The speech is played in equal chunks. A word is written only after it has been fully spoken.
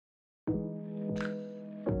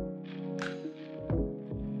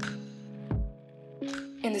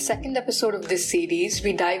second episode of this series,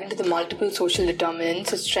 we dive into the multiple social determinants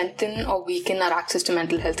that strengthen or weaken our access to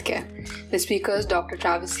mental health care. The speakers, Dr.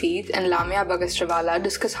 Travis Heath and Lamia Bagastravala,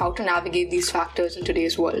 discuss how to navigate these factors in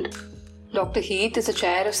today's world. Dr. Heath is the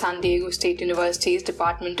chair of San Diego State University's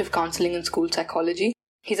Department of Counseling and School Psychology.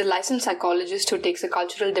 He's a licensed psychologist who takes a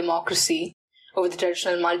cultural democracy over the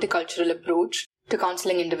traditional multicultural approach to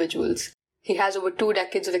counseling individuals. He has over 2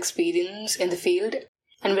 decades of experience in the field,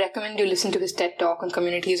 and we recommend you listen to his TED Talk on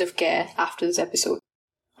communities of care after this episode.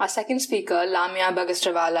 Our second speaker, Lamia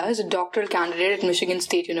Bagastravala, is a doctoral candidate at Michigan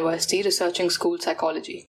State University researching school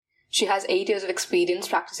psychology. She has 8 years of experience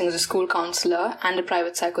practicing as a school counselor and a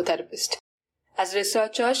private psychotherapist. As a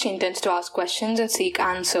researcher, she intends to ask questions and seek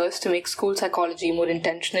answers to make school psychology more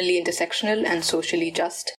intentionally intersectional and socially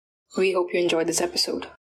just. We hope you enjoy this episode.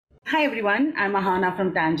 Hi everyone, I'm Ahana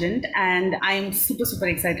from Tangent, and I'm super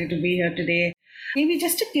excited to be here today. Maybe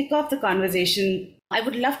just to kick off the conversation, I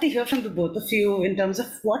would love to hear from the both of you in terms of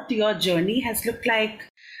what your journey has looked like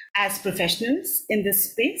as professionals in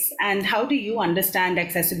this space, and how do you understand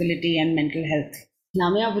accessibility and mental health?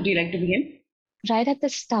 Lamia, would you like to begin? Right at the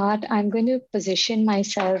start, I'm going to position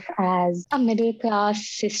myself as a middle-class,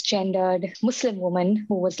 cisgendered Muslim woman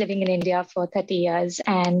who was living in India for 30 years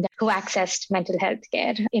and who accessed mental health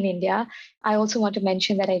care in India. I also want to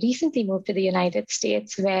mention that I recently moved to the United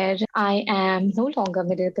States, where I am no longer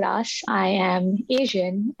middle class. I am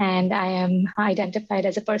Asian and I am identified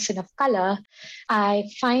as a person of color. I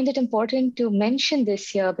find it important to mention this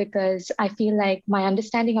here because I feel like my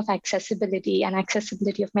understanding of accessibility and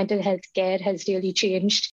accessibility of mental health care has really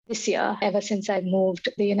changed this year, ever since I moved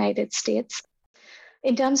to the United States.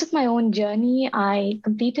 In terms of my own journey, I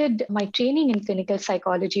completed my training in clinical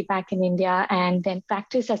psychology back in India and then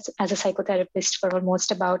practiced as a psychotherapist for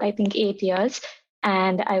almost about, 8 years.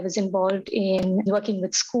 And I was involved in working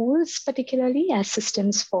with schools, particularly as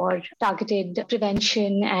systems for targeted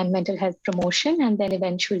prevention and mental health promotion. And then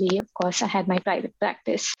eventually, of course, I had my private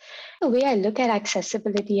practice. The way I look at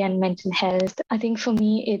accessibility and mental health, I think for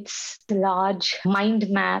me, it's a large mind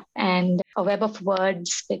map and a web of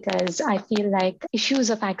words, because I feel like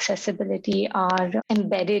issues of accessibility are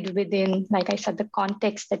embedded within, like I said, the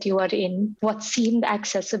context that you are in. What seemed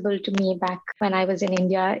accessible to me back when I was in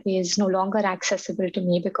India is no longer accessible to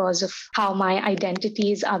me because of how my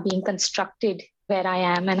identities are being constructed where I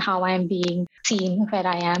am and how I am being seen where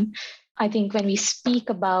I am. I think when we speak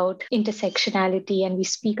about intersectionality and we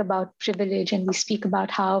speak about privilege and we speak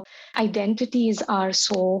about how identities are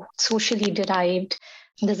so socially derived,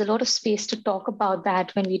 there's a lot of space to talk about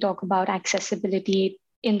that when we talk about accessibility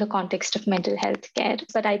in the context of mental health care.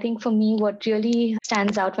 But I think for me, what really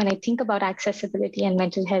stands out when I think about accessibility and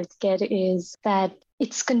mental health care is that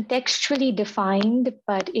it's contextually defined,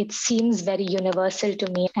 but it seems very universal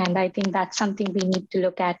to me. And I think that's something we need to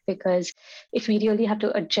look at, because if we really have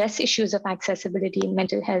to address issues of accessibility in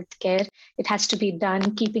mental health care, it has to be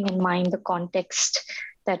done keeping in mind the context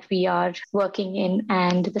that we are working in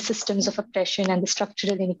and the systems of oppression and the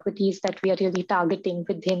structural inequities that we are really targeting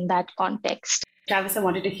within that context. Travis, I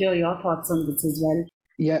wanted to hear your thoughts on this as well.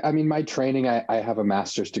 Yeah, my training, I have a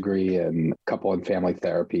master's degree in couple and family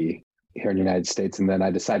therapy here in the United States. And then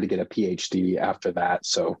I decided to get a PhD after that.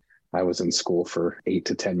 So I was in school for 8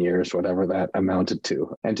 to 10 years, whatever that amounted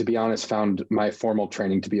to. And to be honest, found my formal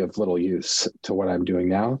training to be of little use to what I'm doing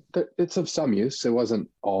now. It's of some use. It wasn't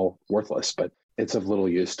all worthless, but it's of little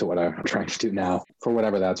use to what I'm trying to do now, for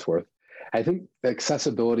whatever that's worth. I think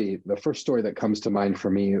accessibility, the first story that comes to mind for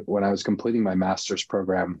me when I was completing my master's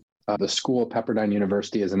program, the school, Pepperdine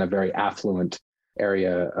University, is in a very affluent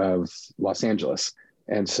area of Los Angeles.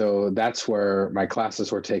 And so that's where my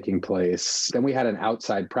classes were taking place. Then we had an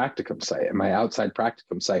outside practicum site, and my outside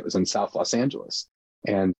practicum site was in South Los Angeles.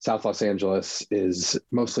 And South Los Angeles is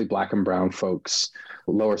mostly Black and brown folks,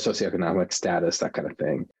 lower socioeconomic status, that kind of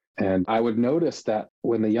thing. And I would notice that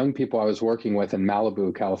when the young people I was working with in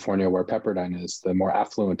Malibu, California, where Pepperdine is, the more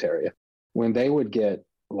affluent area, when they would get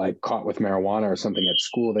caught with marijuana or something at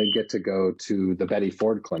school, they'd get to go to the Betty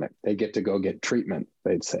Ford Clinic. They get to go get treatment,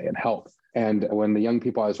 they'd say, and help. And when the young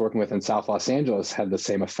people I was working with in South Los Angeles had the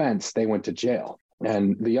same offense, they went to jail.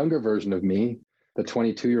 And the younger version of me, the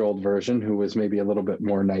 22-year-old version, who was maybe a little bit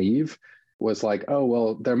more naive, was like, oh,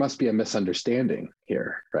 well, there must be a misunderstanding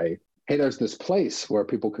here, right? Hey, there's this place where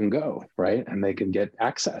people can go, right? And they can get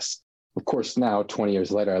access. Of course, now, 20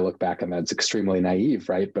 years later, I look back and that's extremely naive,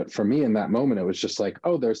 right? But for me in that moment, it was just like,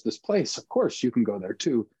 oh, there's this place. Of course, you can go there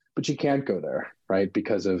too, but you can't go there, right?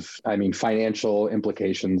 Because of, financial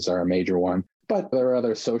implications are a major one. But there are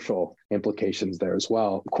other social implications there as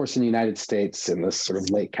well. Of course, in the United States, in this sort of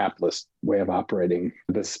late capitalist way of operating,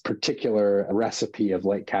 this particular recipe of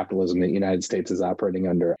late capitalism that the United States is operating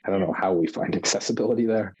under, I don't know how we find accessibility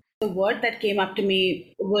there. The word that came up to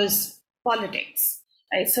me was politics.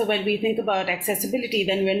 Right? So when we think about accessibility,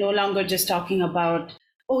 then we're no longer just talking about,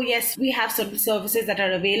 oh yes, we have certain services that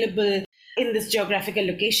are available in this geographical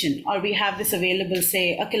location, or we have this available,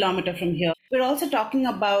 say, a kilometer from here. We're also talking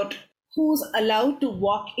about who's allowed to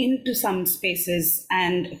walk into some spaces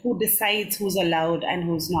and who decides who's allowed and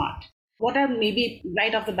who's not. What are maybe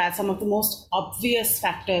right off the bat some of the most obvious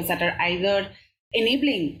factors that are either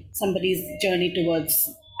enabling somebody's journey towards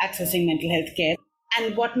accessing mental health care,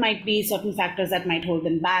 and what might be certain factors that might hold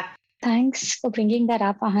them back? Thanks for bringing that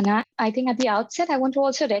up, Ahana. I think at the outset, I want to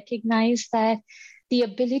also recognize that the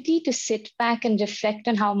ability to sit back and reflect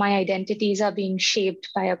on how my identities are being shaped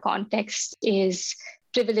by a context is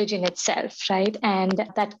privilege in itself, right? And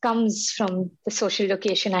that comes from the social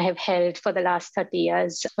location I have held for the last 30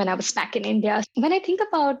 years when I was back in India. When I think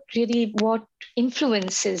about really what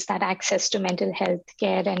influences that access to mental health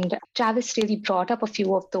care, and Travis really brought up a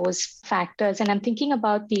few of those factors, and I'm thinking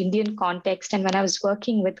about the Indian context and when I was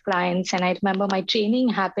working with clients, and I remember my training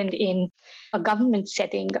happened in a government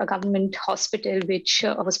setting, a government hospital, which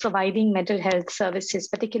was providing mental health services,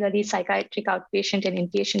 particularly psychiatric outpatient and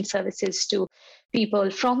inpatient services to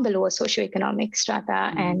people from the lower socioeconomic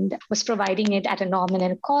strata, and was providing it at a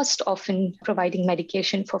nominal cost, often providing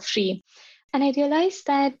medication for free. And I realized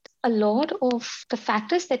that a lot of the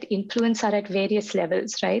factors that influence are at various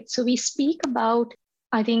levels, right? So we speak about,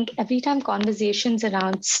 I think every time conversations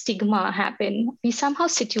around stigma happen, we somehow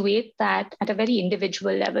situate that at a very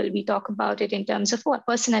individual level. We talk about it in terms of our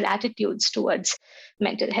personal attitudes towards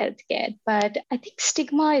mental health care. But I think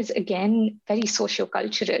stigma is, again, very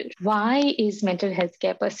sociocultural. Why is mental health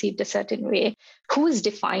care perceived a certain way? Who is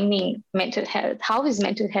defining mental health? How is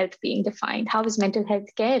mental health being defined? How is mental health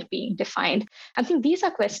care being defined? I think these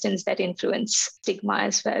are questions that influence stigma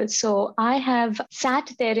as well. So I have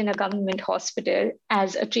sat there in a government hospital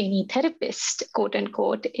as a trainee therapist, quote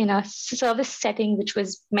unquote, in a service setting which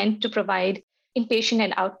was meant to provide inpatient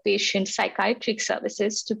and outpatient psychiatric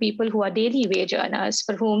services to people who are daily wage earners,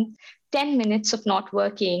 for whom 10 minutes of not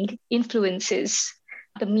working influences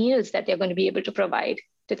the meals that they're going to be able to provide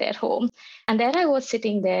to their home. And there I was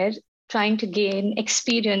sitting there trying to gain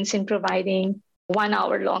experience in providing 1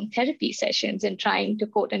 hour long therapy sessions and trying to,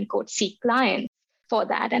 quote unquote, seek clients for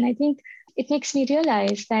that. And I think it makes me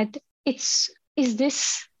realize that is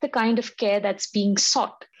this the kind of care that's being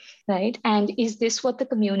sought, right? And is this what the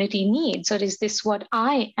community needs? Or is this what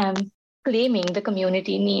I am claiming the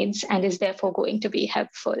community needs and is therefore going to be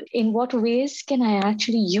helpful? In what ways can I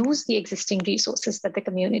actually use the existing resources that the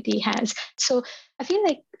community has? So I feel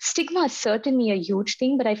like stigma is certainly a huge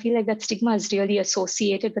thing, but I feel like that stigma is really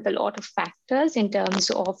associated with a lot of factors in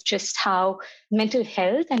terms of just how mental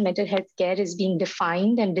health and mental health care is being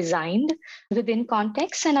defined and designed within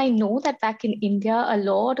context. And I know that back in India, a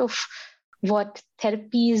lot of what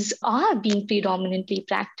therapies are being predominantly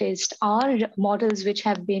practiced are models which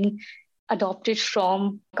have been adopted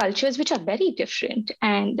from cultures which are very different.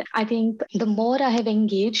 And I think the more I have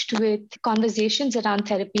engaged with conversations around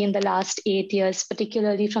therapy in the last 8 years,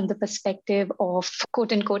 particularly from the perspective of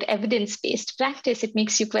quote unquote evidence-based practice, it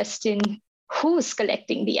makes you question who's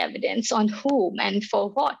collecting the evidence, on whom and for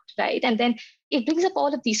what, right? And then it brings up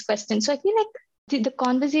all of these questions. So I feel like the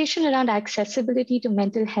conversation around accessibility to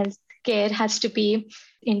mental health care has to be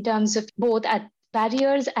in terms of both at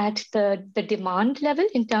barriers at the demand level,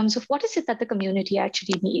 in terms of what is it that the community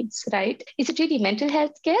actually needs, right? Is it really mental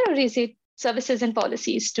health care, or is it services and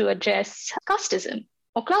policies to address casteism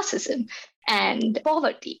or classism and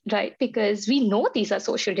poverty, right? Because we know these are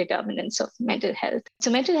social determinants of mental health.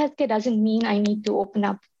 So mental health care doesn't mean I need to open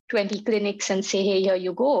up 20 clinics and say, hey, here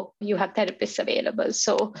you go, you have therapists available.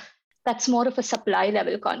 So that's more of a supply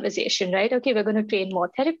level conversation, right? Okay, we're going to train more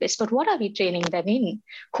therapists, but what are we training them in?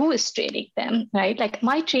 Who is training them, right? Like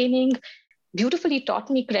my training beautifully taught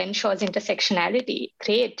me Crenshaw's intersectionality,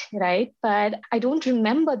 great, right? But I don't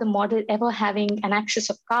remember the model ever having an axis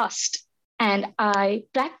of caste. And I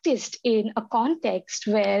practiced in a context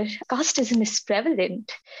where casteism is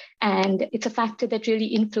prevalent. And it's a factor that really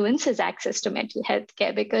influences access to mental health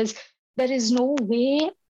care, because there is no way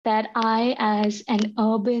that I, as an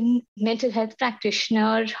urban mental health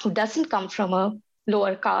practitioner who doesn't come from a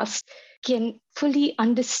lower caste, can fully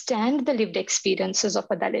understand the lived experiences of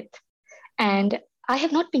a Dalit and I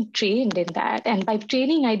have not been trained in that. And by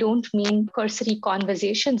training, I don't mean cursory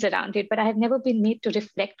conversations around it, but I have never been made to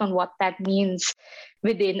reflect on what that means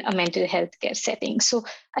within a mental health care setting. So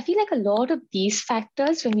I feel like a lot of these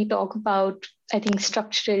factors, when we talk about, I think,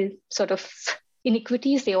 structural sort of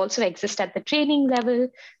inequities, they also exist at the training level,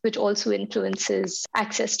 which also influences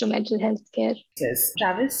access to mental health care. Yes.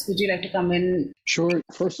 Travis, would you like to come in? Sure.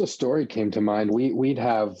 First, a story came to mind. We'd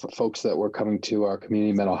have folks that were coming to our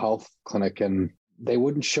community mental health clinic, and they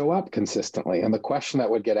wouldn't show up consistently. And the question that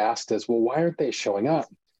would get asked is, well, why aren't they showing up?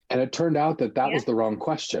 And it turned out that was the wrong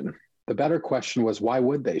question. The better question was, why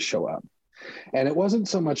would they show up? And it wasn't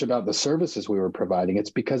so much about the services we were providing.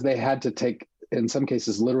 It's because they had to take, in some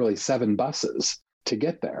cases, literally 7 buses to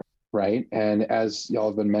get there, right? And as y'all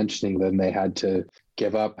have been mentioning, then they had to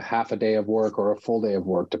give up half a day of work or a full day of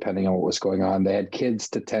work, depending on what was going on. They had kids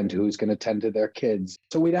to tend to, who's going to tend to their kids.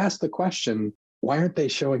 So we'd ask the question, why aren't they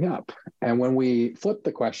showing up? And when we flip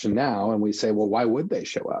the question now and we say, well, why would they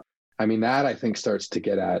show up? I mean, that I think starts to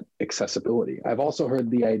get at accessibility. I've also heard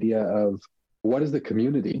the idea of what does the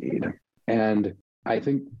community need? And I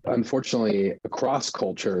think, unfortunately, across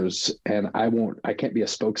cultures, and I can't be a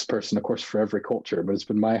spokesperson, of course, for every culture, but it's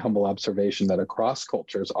been my humble observation that across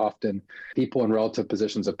cultures, often people in relative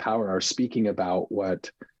positions of power are speaking about what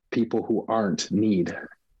people who aren't need,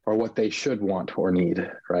 or what they should want or need,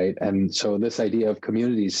 right? And so this idea of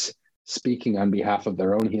communities speaking on behalf of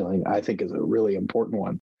their own healing, I think, is a really important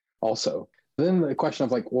one also. Then the question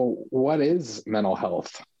of like, well, what is mental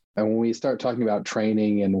health? And when we start talking about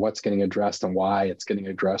training and what's getting addressed and why it's getting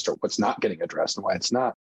addressed, or what's not getting addressed and why it's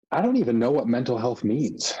not, I don't even know what mental health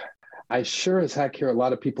means. I sure as heck hear a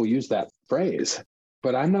lot of people use that phrase,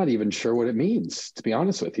 but I'm not even sure what it means, to be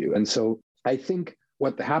honest with you. And so I think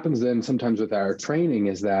what happens then sometimes with our training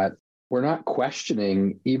is that we're not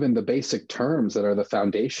questioning even the basic terms that are the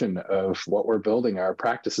foundation of what we're building our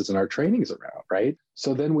practices and our trainings around, right?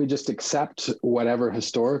 So then we just accept whatever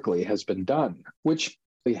historically has been done, which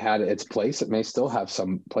had its place. It may still have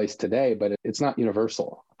some place today, but it's not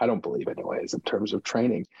universal. I don't believe anyways, in terms of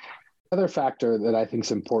training. Another factor that I think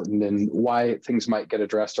is important in why things might get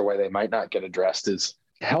addressed or why they might not get addressed is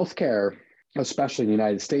healthcare, especially in the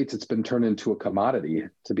United States. It's been turned into a commodity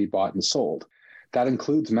to be bought and sold. That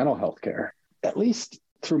includes mental health care. At least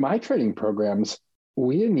through my training programs,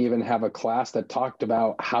 we didn't even have a class that talked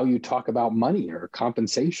about how you talk about money or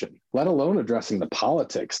compensation, let alone addressing the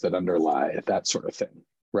politics that underlie that sort of thing,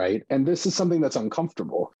 right? And this is something that's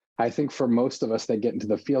uncomfortable. I think for most of us that get into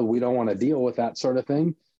the field, we don't want to deal with that sort of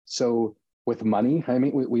thing. So with money, I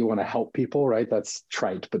mean, we want to help people, right? That's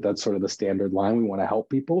trite, but that's sort of the standard line. We want to help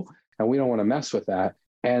people and we don't want to mess with that.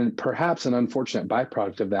 And perhaps an unfortunate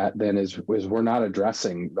byproduct of that then is we're not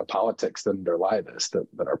addressing the politics that underlie this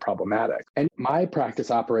that are problematic. And my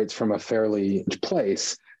practice operates from a fairly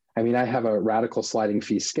place. I mean, I have a radical sliding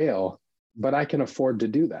fee scale, but I can afford to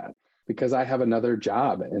do that because I have another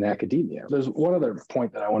job in academia. There's one other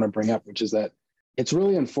point that I want to bring up, which is that it's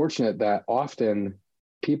really unfortunate that often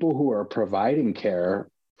people who are providing care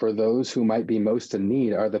for those who might be most in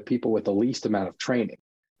need are the people with the least amount of training.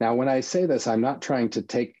 Now, when I say this, I'm not trying to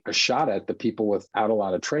take a shot at the people without a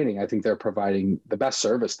lot of training. I think they're providing the best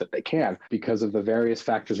service that they can because of the various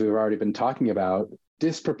factors we've already been talking about,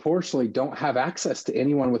 disproportionately don't have access to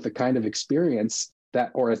anyone with the kind of experience that,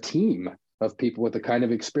 or a team of people with the kind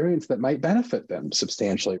of experience that might benefit them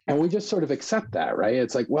substantially. And we just sort of accept that, right?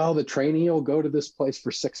 It's like, well, the trainee will go to this place for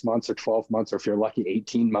 6 months or 12 months, or if you're lucky,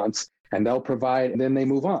 18 months, and they'll provide, and then they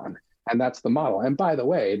move on. And that's the model. And by the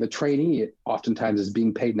way, the trainee oftentimes is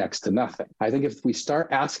being paid next to nothing. I think if we start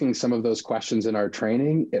asking some of those questions in our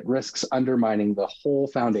training, it risks undermining the whole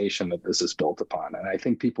foundation that this is built upon. And I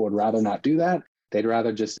think people would rather not do that. They'd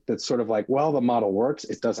rather just, it's sort of like, well, the model works.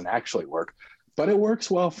 It doesn't actually work. But it works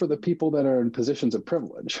well for the people that are in positions of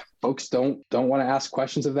privilege. Folks don't want to ask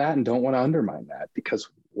questions of that and don't want to undermine that because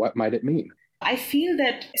what might it mean? I feel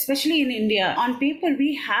that, especially in India, on paper,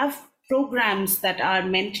 we have programs that are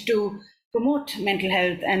meant to promote mental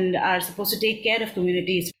health and are supposed to take care of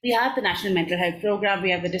communities. We have the National Mental Health Program.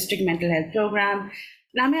 We have the District Mental Health Program.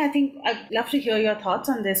 Lamia, I think I'd love to hear your thoughts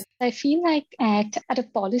on this. I feel like at a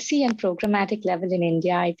policy and programmatic level in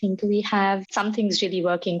India, I think we have some things really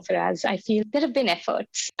working for us. I feel there have been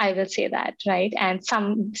efforts, I will say that, right? And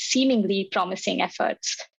some seemingly promising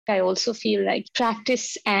efforts. I also feel like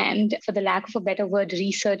practice and, for the lack of a better word,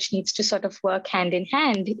 research needs to sort of work hand in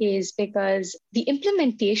hand, is because the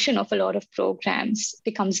implementation of a lot of programs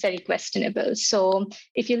becomes very questionable. So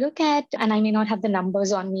if you look at, and I may not have the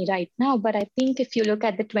numbers on me right now, but I think if you look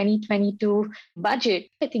at the 2022 budget,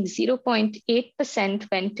 I think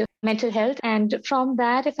 0.8% went to mental health. And from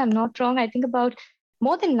that, if I'm not wrong, I think about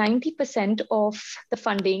more than 90% of the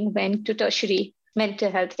funding went to tertiary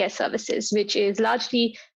mental health care services, which is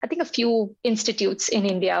largely, I think, a few institutes in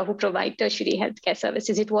India who provide tertiary healthcare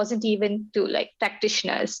services. It wasn't even to like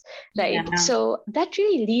practitioners, right? Yeah. So that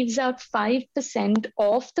really leaves out 5%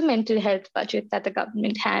 of the mental health budget that the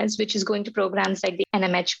government has, which is going to programs like the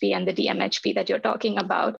NMHP and the DMHP that you're talking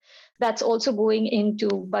about. That's also going into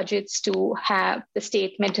budgets to have the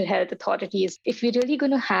state mental health authorities. If we're really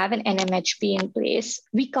going to have an NMHP in place,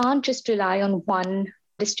 we can't just rely on one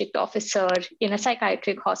district officer in a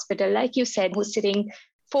psychiatric hospital, like you said, who's sitting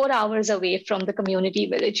 4 hours away from the community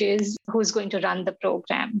villages, who's going to run the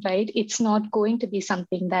program, right? It's not going to be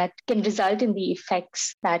something that can result in the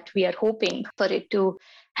effects that we are hoping for it to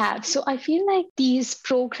have. So I feel like these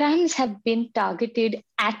programs have been targeted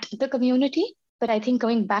at the community. But I think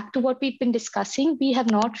going back to what we've been discussing, we have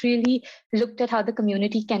not really looked at how the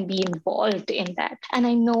community can be involved in that. And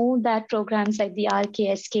I know that programs like the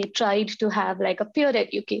RKSK tried to have like a peer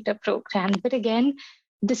educator program. But again,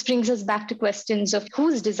 this brings us back to questions of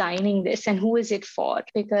who's designing this and who is it for?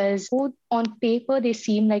 Because on paper, they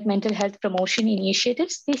seem like mental health promotion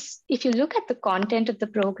initiatives. If you look at the content of the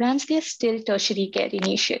programs, they're still tertiary care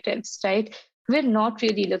initiatives, right? We're not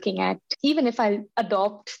really looking at, even if I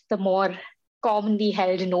adopt the more commonly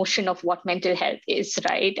held notion of what mental health is,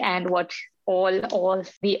 right? And what all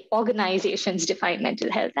the organizations define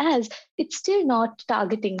mental health as, it's still not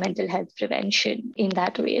targeting mental health prevention in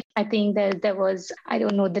that way. I think there was, I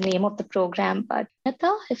don't know the name of the program, but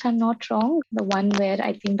if I'm not wrong, the one where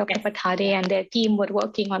I think Dr. Pathare and their team were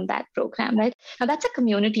working on that program, right? Now that's a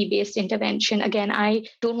community-based intervention. Again, I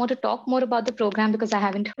don't want to talk more about the program because I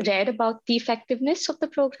haven't read about the effectiveness of the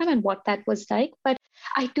program and what that was like, but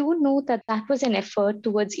I do know that that was an effort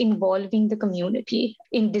towards involving the community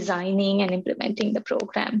in designing and implementing the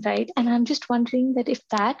program, right? And I'm just wondering that if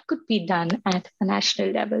that could be done at a national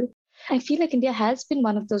level. I feel like India has been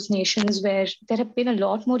one of those nations where there have been a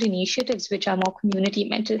lot more initiatives which are more community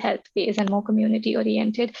mental health based and more community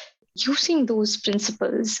oriented. Using those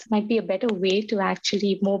principles might be a better way to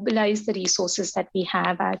actually mobilize the resources that we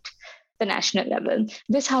have at the national level.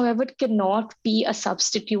 This, however, cannot be a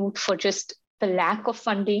substitute for just the lack of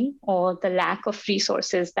funding or the lack of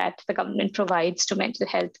resources that the government provides to mental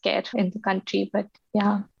health care in the country. But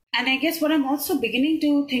yeah. And I guess what I'm also beginning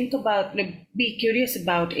to think about, be curious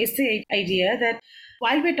about, is the idea that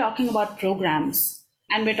while we're talking about programs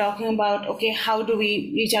and we're talking about, okay, how do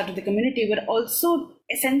we reach out to the community, we're also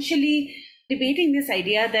essentially debating this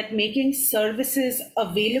idea that making services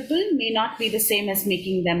available may not be the same as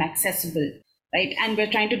making them accessible, right? And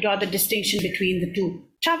we're trying to draw the distinction between the two.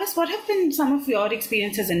 Travis, what have been some of your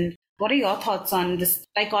experiences and what are your thoughts on this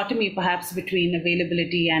dichotomy perhaps between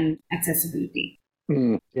availability and accessibility?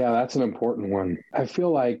 Yeah, that's an important one. I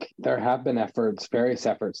feel like there have been various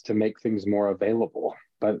efforts to make things more available.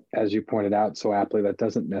 But as you pointed out so aptly, that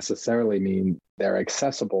doesn't necessarily mean they're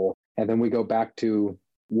accessible. And then we go back to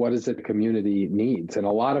what is it the community needs? And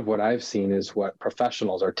a lot of what I've seen is what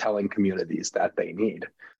professionals are telling communities that they need.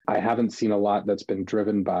 I haven't seen a lot that's been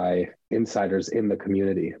driven by insiders in the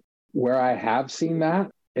community. Where I have seen that,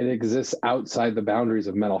 it exists outside the boundaries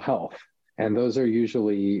of mental health. And those are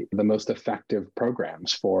usually the most effective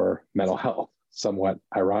programs for mental health, somewhat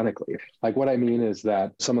ironically. Like what I mean is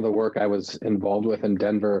that some of the work I was involved with in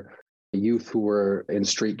Denver, youth who were in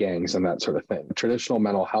street gangs and that sort of thing, traditional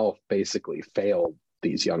mental health basically failed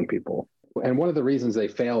these young people. And one of the reasons they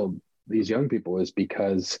failed these young people is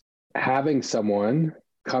because having someone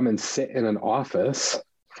come and sit in an office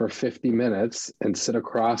for 50 minutes and sit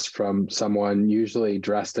across from someone usually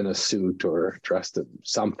dressed in a suit or dressed in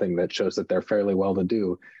something that shows that they're fairly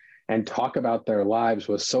well-to-do and talk about their lives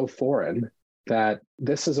was so foreign that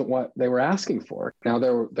this isn't what they were asking for. Now,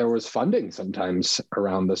 there was funding sometimes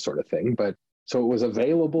around this sort of thing, but so it was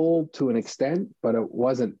available to an extent, but it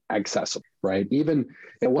wasn't accessible, right?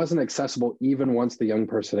 It wasn't accessible even once the young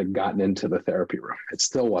person had gotten into the therapy room. It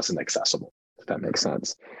still wasn't accessible, if that makes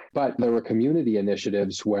sense. But there were community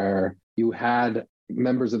initiatives where you had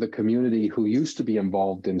members of the community who used to be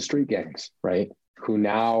involved in street gangs, right? Who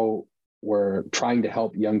now were trying to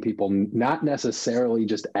help young people not necessarily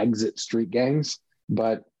just exit street gangs,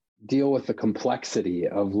 but deal with the complexity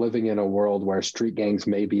of living in a world where street gangs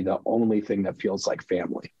may be the only thing that feels like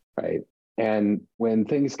family, right? And when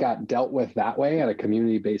things got dealt with that way at a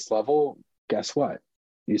community-based level, guess what?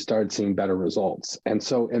 You started seeing better results. And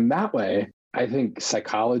so in that way, I think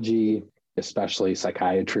psychology, especially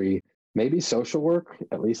psychiatry, maybe social work,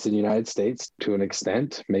 at least in the United States, to an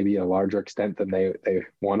extent, maybe a larger extent than they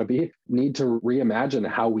want to be, need to reimagine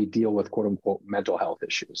how we deal with quote unquote mental health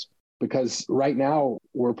issues. Because right now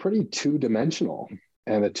we're pretty two-dimensional.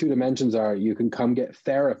 And the two dimensions are you can come get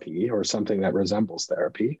therapy or something that resembles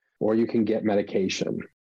therapy, or you can get medication.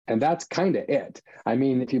 And that's kind of it. I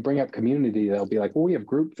mean, if you bring up community, they'll be like, well, we have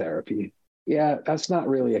group therapy. Yeah, that's not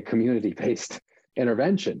really a community-based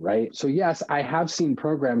intervention, right? So yes, I have seen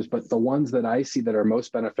programs, but the ones that I see that are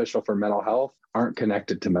most beneficial for mental health aren't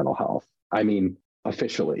connected to mental health. I mean,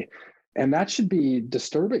 officially. And that should be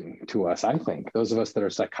disturbing to us, I think. Those of us that are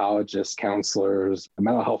psychologists, counselors,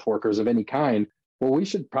 mental health workers of any kind, what we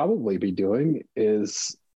should probably be doing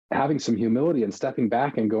is having some humility and stepping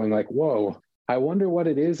back and going like, whoa, I wonder what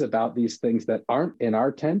it is about these things that aren't in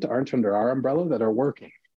our tent, aren't under our umbrella that are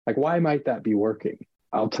working. Like, why might that be working?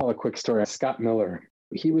 I'll tell a quick story. Scott Miller,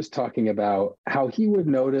 he was talking about how he would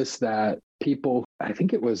notice that people, I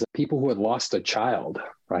think it was people who had lost a child,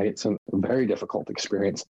 right? So a very difficult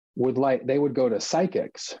experience, they would go to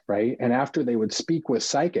psychics, right? And after they would speak with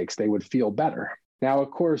psychics, they would feel better. Now,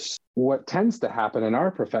 of course, what tends to happen in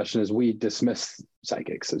our profession is we dismiss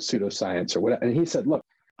psychics as pseudoscience or whatever. And he said, look,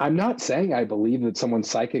 I'm not saying I believe that someone's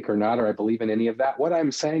psychic or not, or I believe in any of that. What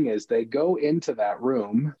I'm saying is they go into that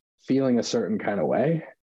room feeling a certain kind of way,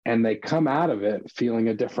 and they come out of it feeling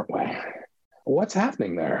a different way. What's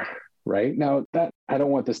happening there, right? Now, that I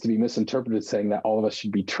don't want this to be misinterpreted saying that all of us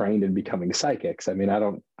should be trained in becoming psychics. I mean, I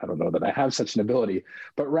don't know that I have such an ability,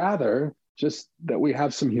 but rather just that we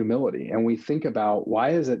have some humility and we think about why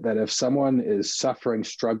is it that if someone is suffering,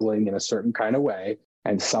 struggling in a certain kind of way,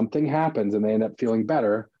 and something happens and they end up feeling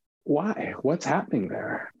better, why? What's happening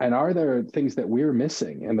there? And are there things that we're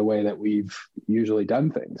missing in the way that we've usually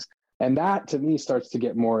done things? And that to me starts to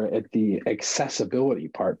get more at the accessibility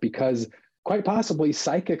part, because quite possibly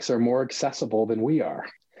psychics are more accessible than we are.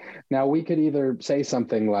 Now, we could either say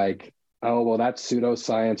something like, oh, well, that's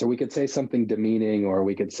pseudoscience, or we could say something demeaning, or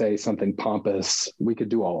we could say something pompous. We could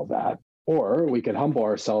do all of that. Or we could humble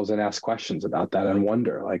ourselves and ask questions about that and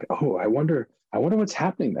wonder like, oh, I wonder what's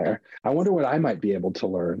happening there. I wonder what I might be able to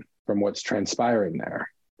learn from what's transpiring there,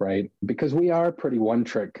 right? Because we are pretty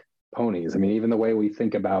one-trick ponies. I mean, even the way we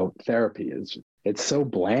think about therapy it's so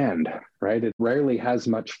bland, right? It rarely has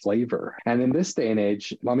much flavor. And in this day and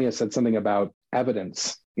age, Lamia said something about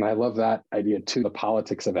evidence. And I love that idea too, the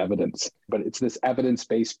politics of evidence. But it's this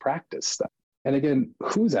evidence-based practice stuff. And again,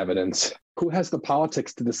 whose evidence? Who has the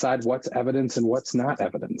politics to decide what's evidence and what's not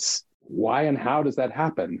evidence? Why and how does that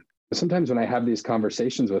happen? Sometimes when I have these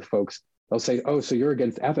conversations with folks, they'll say, oh, so you're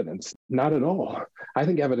against evidence. Not at all. I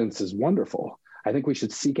think evidence is wonderful. I think we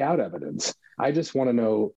should seek out evidence. I just want to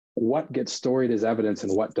know what gets storied as evidence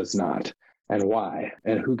and what does not, and why,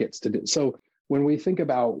 and who gets to do it. So when we think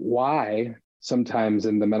about why sometimes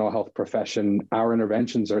in the mental health profession, our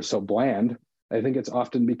interventions are so bland, I think it's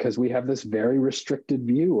often because we have this very restricted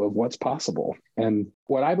view of what's possible. And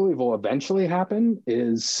what I believe will eventually happen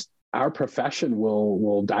is our profession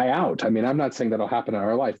will die out. I mean, I'm not saying that'll happen in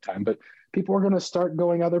our lifetime, but people are going to start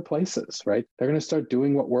going other places, right? They're going to start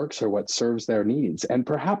doing what works or what serves their needs. And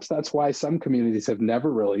perhaps that's why some communities have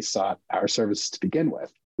never really sought our services to begin with.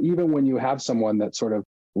 Even when you have someone that sort of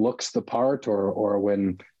looks the part, or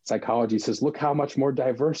when psychology says, look how much more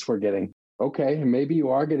diverse we're getting. Okay, maybe you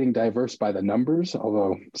are getting diverse by the numbers,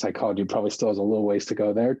 although psychology probably still has a little ways to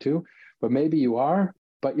go there too, but maybe you are,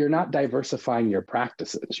 but you're not diversifying your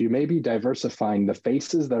practices. You may be diversifying the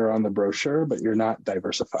faces that are on the brochure, but you're not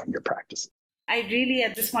diversifying your practices. I really,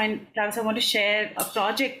 at this point, Travis, I want to share a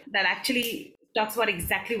project that actually talks about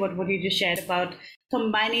exactly what you just shared about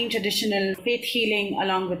combining traditional faith healing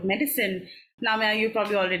along with medicine. Lamia, you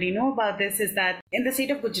probably already know about this, is that in the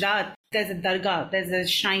state of Gujarat, there's a dargah, there's a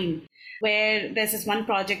shrine, where there's this one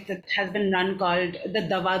project that has been run called the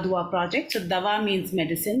Dawa Dua project. So Dawa means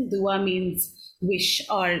medicine, Dua means wish,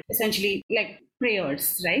 or essentially like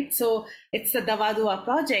prayers, right? So it's the Dawa Dua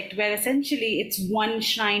project, where essentially it's one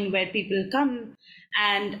shrine where people come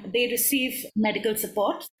and they receive medical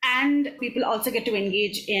support, and people also get to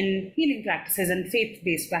engage in healing practices and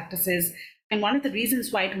faith-based practices. And one of the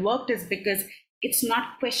reasons why it worked is because it's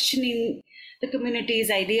not questioning the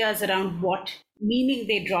community's ideas around what meaning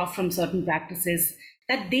they draw from certain practices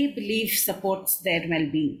that they believe supports their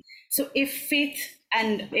well-being. So if faith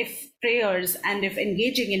and if prayers and if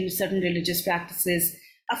engaging in certain religious practices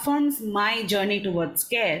affirms my journey towards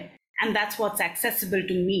care, and that's what's accessible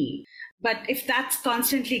to me, But if that's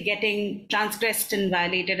constantly getting transgressed and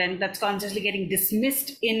violated, and that's constantly getting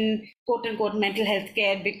dismissed in quote unquote mental health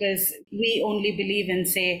care because we only believe in,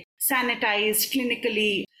 say, sanitized,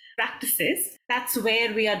 clinically practices, that's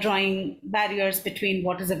where we are drawing barriers between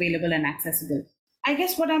what is available and accessible. I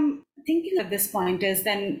guess what I'm thinking at this point is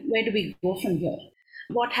then where do we go from here?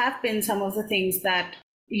 What have been some of the things that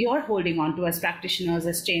you're holding on to as practitioners,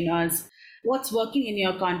 as trainers? What's working in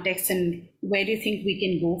your context, and where do you think we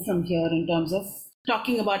can go from here in terms of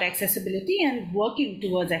talking about accessibility and working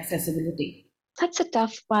towards accessibility? That's a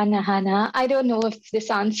tough one, Ahana. I don't know if this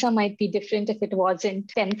answer might be different if it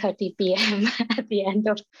wasn't 10:30 p.m. at the end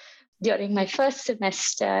of during my first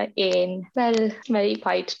semester in, well, very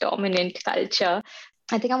white dominant culture.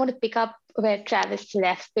 I think I want to pick up where Travis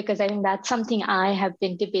left because I think that's something I have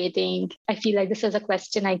been debating. I feel like this is a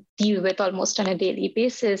question I deal with almost on a daily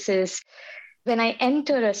basis is when I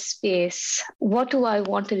enter a space, what do I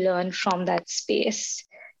want to learn from that space?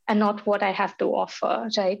 And not what I have to offer,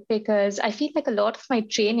 right? Because I feel like a lot of my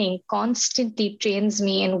training constantly trains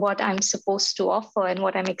me in what I'm supposed to offer and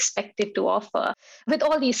what I'm expected to offer with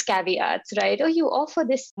all these caveats, right? Oh, you offer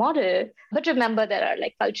this model, but remember there are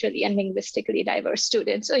like culturally and linguistically diverse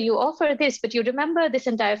students. Oh, you offer this, but you remember this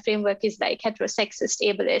entire framework is like heterosexist,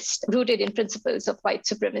 ableist, rooted in principles of white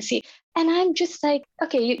supremacy. And I'm just like,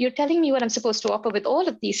 okay, you're telling me what I'm supposed to offer with all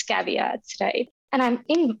of these caveats, right? And I'm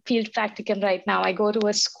in field practicum right now. I go to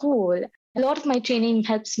a school. A lot of my training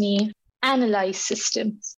helps me analyze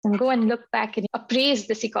systems and go and look back and appraise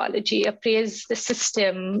this ecology, appraise the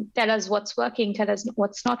system, tell us what's working, tell us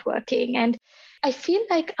what's not working. And I feel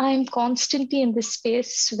like I'm constantly in this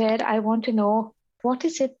space where I want to know what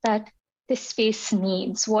is it that this space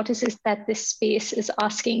needs? What is it that this space is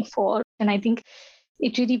asking for? And I think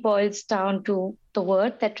it really boils down to the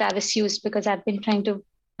word that Travis used because I've been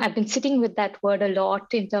sitting with that word a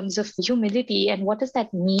lot in terms of humility and what does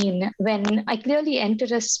that mean when I clearly enter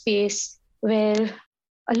a space where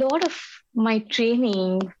a lot of my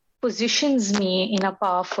training positions me in a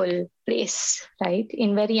powerful place, right?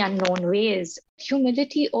 In very unknown ways.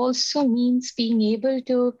 Humility also means being able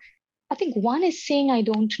to, I think one is saying I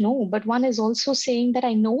don't know, but one is also saying that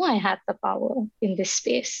I know I have the power in this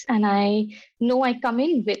space. And I know I come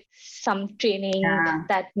in with some training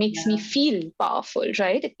that makes me feel powerful,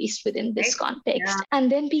 right? At least within this context. Yeah.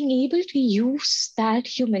 And then being able to use that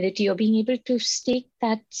humility or being able to take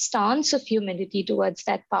that stance of humility towards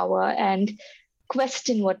that power and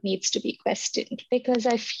question what needs to be questioned. Because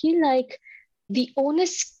I feel like the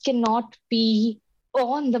onus cannot be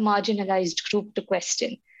on the marginalized group to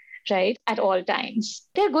question, right? At all times.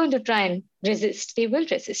 They're going to try and resist. They will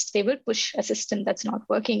resist. They will push a system that's not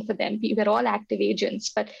working for them. We're all active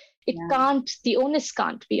agents, but the onus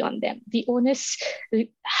can't be on them. The onus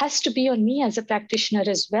has to be on me as a practitioner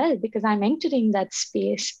as well, because I'm entering that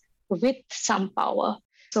space with some power.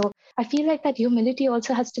 So I feel like that humility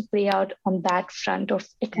also has to play out on that front of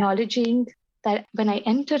acknowledging that when I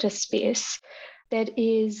enter a space,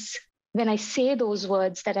 when I say those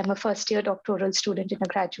words that I'm a first-year doctoral student in a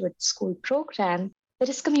graduate school program, there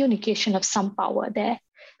is communication of some power there.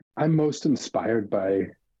 I'm most inspired by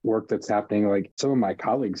work that's happening. Like some of my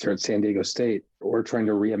colleagues here at San Diego State, we're trying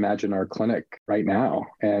to reimagine our clinic right now.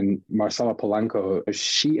 And Marcela Polanco,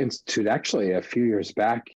 she instituted actually a few years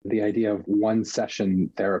back the idea of one session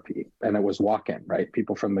therapy. And it was walk-in, right?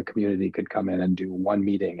 People from the community could come in and do one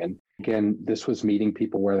meeting. And again, this was meeting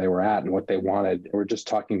people where they were at and what they wanted. We're just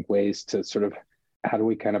talking ways to sort of how do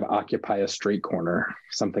we kind of occupy a street corner,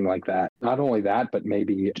 something like that. Not only that, but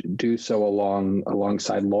maybe do so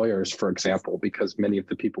alongside lawyers, for example, because many of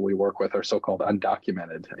the people we work with are so-called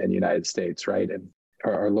undocumented in the United States, right? And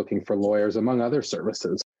are looking for lawyers among other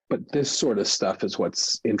services. But this sort of stuff is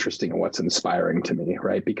what's interesting and what's inspiring to me,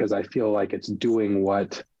 right? Because I feel like it's doing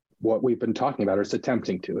what we've been talking about, or it's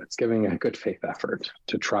attempting to. It's giving a good faith effort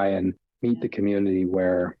to try and meet the community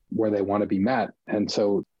where they want to be met. And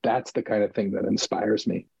so that's the kind of thing that inspires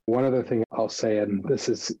me. One other thing I'll say, and this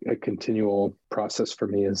is a continual process for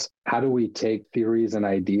me, is how do we take theories and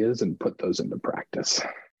ideas and put those into practice?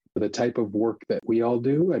 The type of work that we all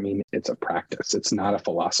do, I mean, it's a practice. It's not a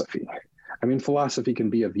philosophy. I mean, philosophy can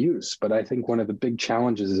be of use, but I think one of the big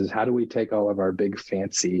challenges is how do we take all of our big,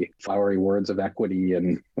 fancy, flowery words of equity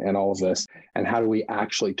and all of this, and how do we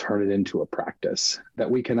actually turn it into a practice that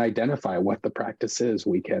we can identify what the practice is,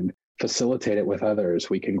 we can facilitate it with others,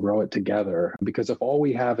 we can grow it together. Because if all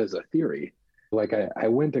we have is a theory, like I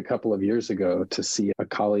went a couple of years ago to see a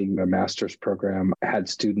colleague, a master's program, had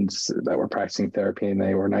students that were practicing therapy, and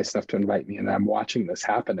they were nice enough to invite me, and I'm watching this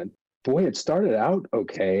happen. And the way it started out,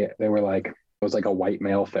 okay, they were like, it was like a white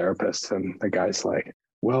male therapist. And the guy's like,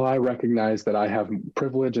 well, I recognize that I have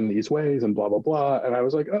privilege in these ways and blah, blah, blah. And I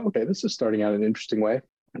was like, oh, okay, this is starting out in an interesting way.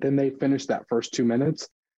 Then they finished that first 2 minutes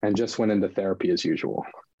and just went into therapy as usual.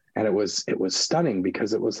 And it was stunning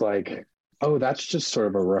because it was like, oh, that's just sort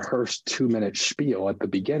of a rehearsed 2-minute spiel at the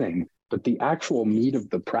beginning. But the actual meat of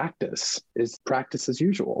the practice is practice as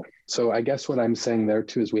usual. So I guess what I'm saying there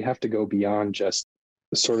too is we have to go beyond just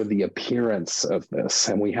sort of the appearance of this,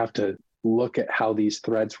 and we have to look at how these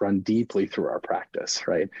threads run deeply through our practice,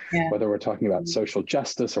 right? Yeah. Whether we're talking about social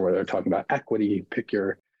justice or whether we're talking about equity, pick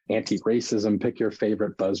your anti-racism, pick your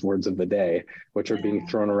favorite buzzwords of the day, which are being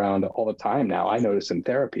thrown around all the time now, I notice in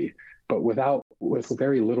therapy, but with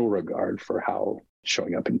very little regard for how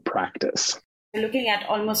showing up in practice. Looking at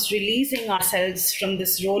almost releasing ourselves from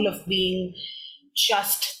this role of being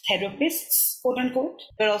just therapists, quote unquote.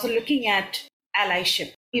 We're also looking at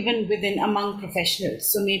allyship, even among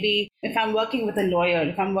professionals. So maybe if I'm working with a lawyer,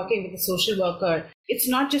 if I'm working with a social worker, it's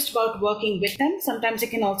not just about working with them. Sometimes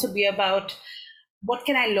it can also be about what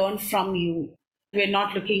can I learn from you? We're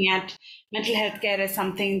not looking at mental health care as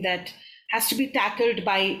something that has to be tackled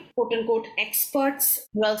by quote unquote experts.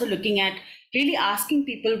 We're also looking at really asking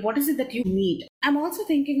people, what is it that you need? I'm also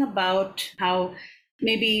thinking about how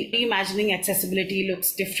maybe reimagining accessibility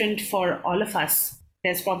looks different for all of us.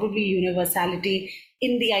 There's probably universality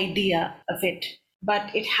in the idea of it,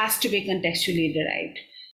 but it has to be contextually derived.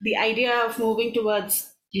 The idea of moving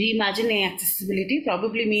towards reimagining accessibility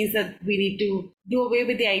probably means that we need to do away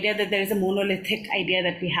with the idea that there is a monolithic idea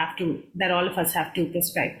that all of us have to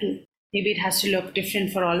prescribe to. Maybe it has to look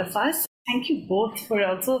different for all of us. Thank you both for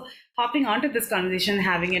also hopping onto this conversation,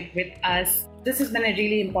 having it with us. This has been a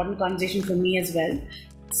really important conversation for me as well.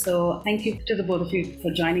 So thank you to the both of you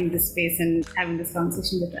for joining this space and having this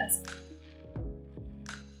conversation with us.